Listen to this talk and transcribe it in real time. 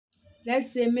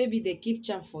Let's say maybe they keep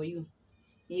charm for you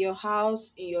in your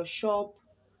house, in your shop,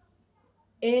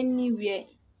 anywhere,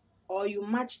 or you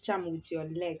match charm with your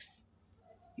legs.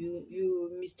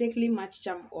 You mistakenly match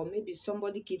charm, or maybe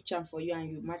somebody keep charm for you and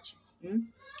you match it.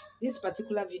 This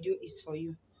particular video is for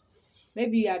you.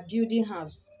 Maybe you are building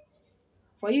house.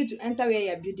 For you to enter where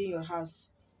you are building your house,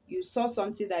 you saw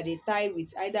something that they tie with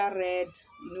either red,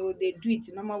 they do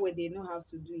it normal way, they know how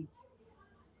to do it.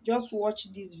 Just watch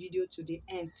this video to the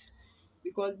end,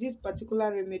 because this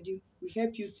particular remedy will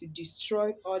help you to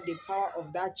destroy all the power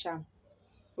of that charm.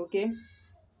 Okay,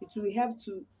 it will help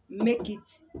to make it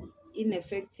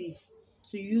ineffective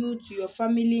to you, to your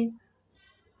family,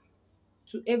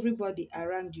 to everybody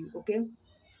around you. Okay,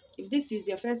 if this is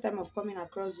your first time of coming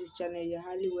across this channel, you're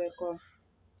highly welcome.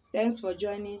 Thanks for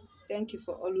joining. Thank you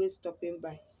for always stopping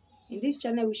by. In this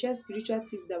channel, we share spiritual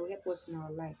tips that will help us in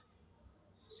our life.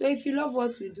 So if you love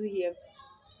what we do here,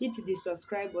 hit the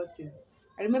subscribe button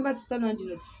and remember to turn on the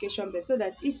notification bell so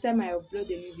that each time I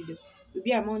upload a new video, you'll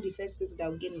be among the first people that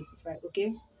will get notified.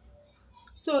 Okay,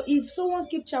 so if someone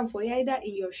keep charm for you either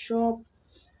in your shop,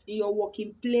 in your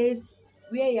working place,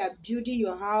 where you are building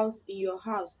your house, in your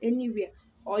house, anywhere,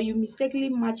 or you mistakenly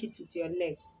match it with your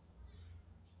leg,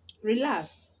 relax.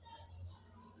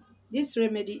 This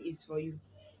remedy is for you.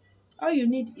 All you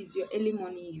need is your early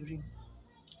morning urine.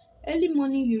 Early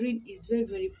morning urine is very,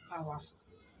 very powerful.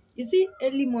 You see,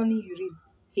 early morning urine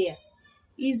here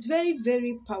is very,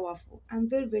 very powerful and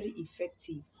very, very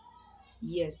effective.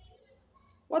 Yes.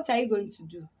 What are you going to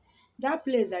do? That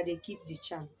place that they keep the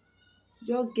charm,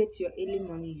 just get your early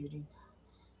morning urine.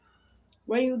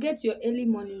 When you get your early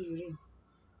morning urine,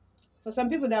 for some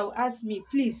people that will ask me,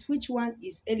 please, which one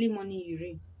is early morning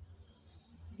urine?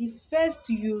 The first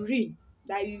urine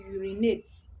that you urinate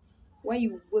when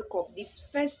you wake up, the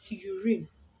first urine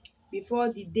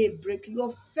before the day break,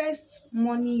 your first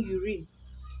morning urine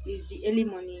is the early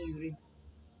morning urine.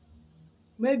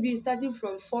 Maybe starting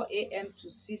from 4 a.m.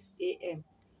 to 6 a.m.,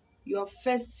 your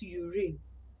first urine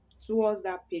towards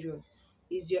that period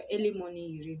is your early morning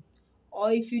urine.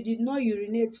 Or if you did not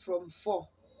urinate from 4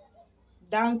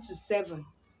 down to 7,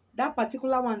 that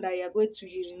particular one that you are going to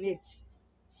urinate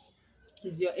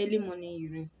is your early morning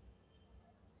urine.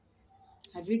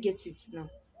 Have you get it now?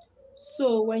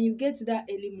 So when you get that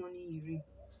early morning urine,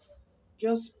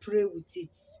 just pray with it.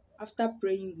 After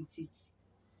praying with it,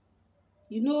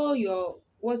 you know your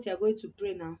what you are going to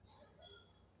pray now.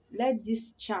 Let this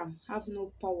charm have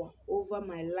no power over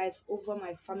my life, over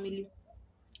my family.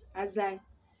 As I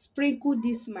sprinkle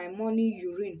this my morning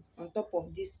urine on top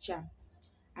of this charm,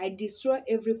 I destroy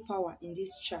every power in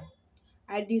this charm.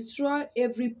 I destroy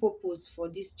every purpose for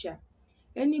this charm.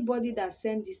 Anybody that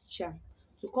send this charm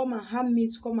to come and harm me,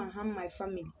 to come and harm my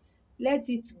family, let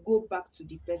it go back to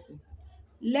the person.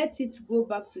 Let it go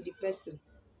back to the person.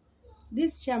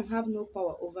 This charm have no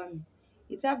power over me.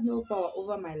 It have no power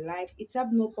over my life. It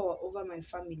have no power over my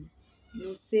family.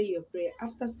 Say your prayer.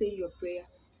 After saying your prayer,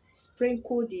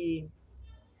 sprinkle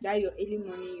that your early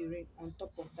morning urine on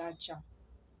top of that charm,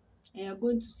 and you're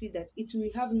going to see that it will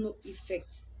have no effect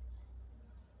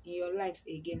in your life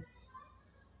again.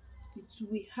 It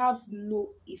will have no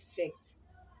effect.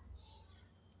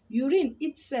 Urine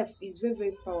itself is very,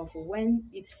 very powerful. When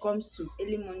it comes to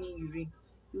early morning urine,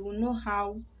 you will know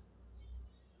how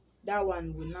that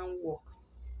one will now work.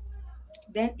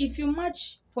 Then if you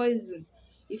match poison,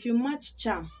 if you match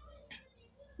charm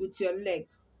with your leg,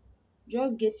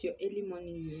 just get your early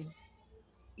morning urine,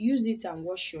 use it and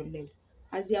wash your leg.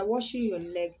 As you are washing your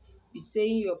leg, be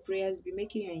saying your prayers, be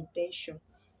making your intention.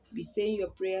 Be saying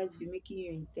your prayers, be making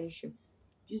your intention.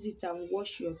 Use it and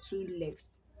wash your two legs.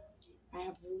 I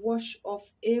have washed off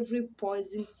every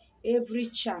poison, every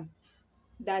charm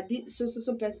that this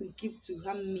so person keep to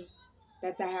harm me,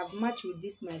 that I have matched with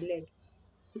this my leg.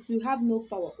 It will have no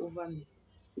power over me.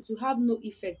 It will have no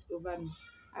effect over me.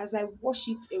 As I wash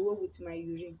it away with my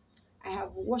urine, I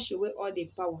have washed away all the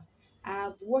power. I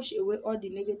have washed away all the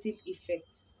negative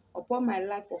effects upon my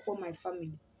life, upon my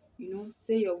family.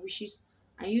 Say your wishes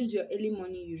and use your early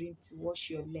morning urine to wash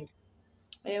your leg.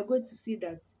 And you're going to see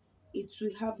that it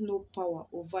will have no power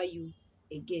over you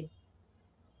again.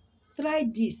 Try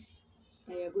this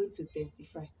and you're going to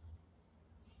testify.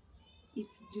 It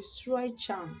destroys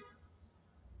charm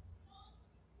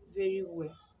very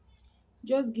well.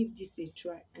 Just give this a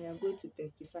try and you're going to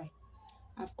testify.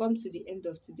 I've come to the end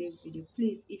of today's video.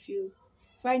 Please, if you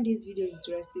find this video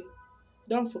interesting,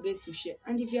 don't forget to share.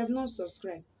 And if you have not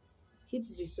subscribed, hit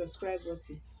the subscribe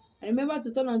button. And remember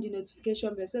to turn on the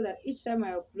notification bell so that each time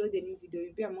I upload a new video,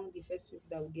 you'll be among the first people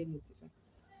that will get notified.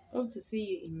 Hope to see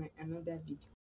you in my another video.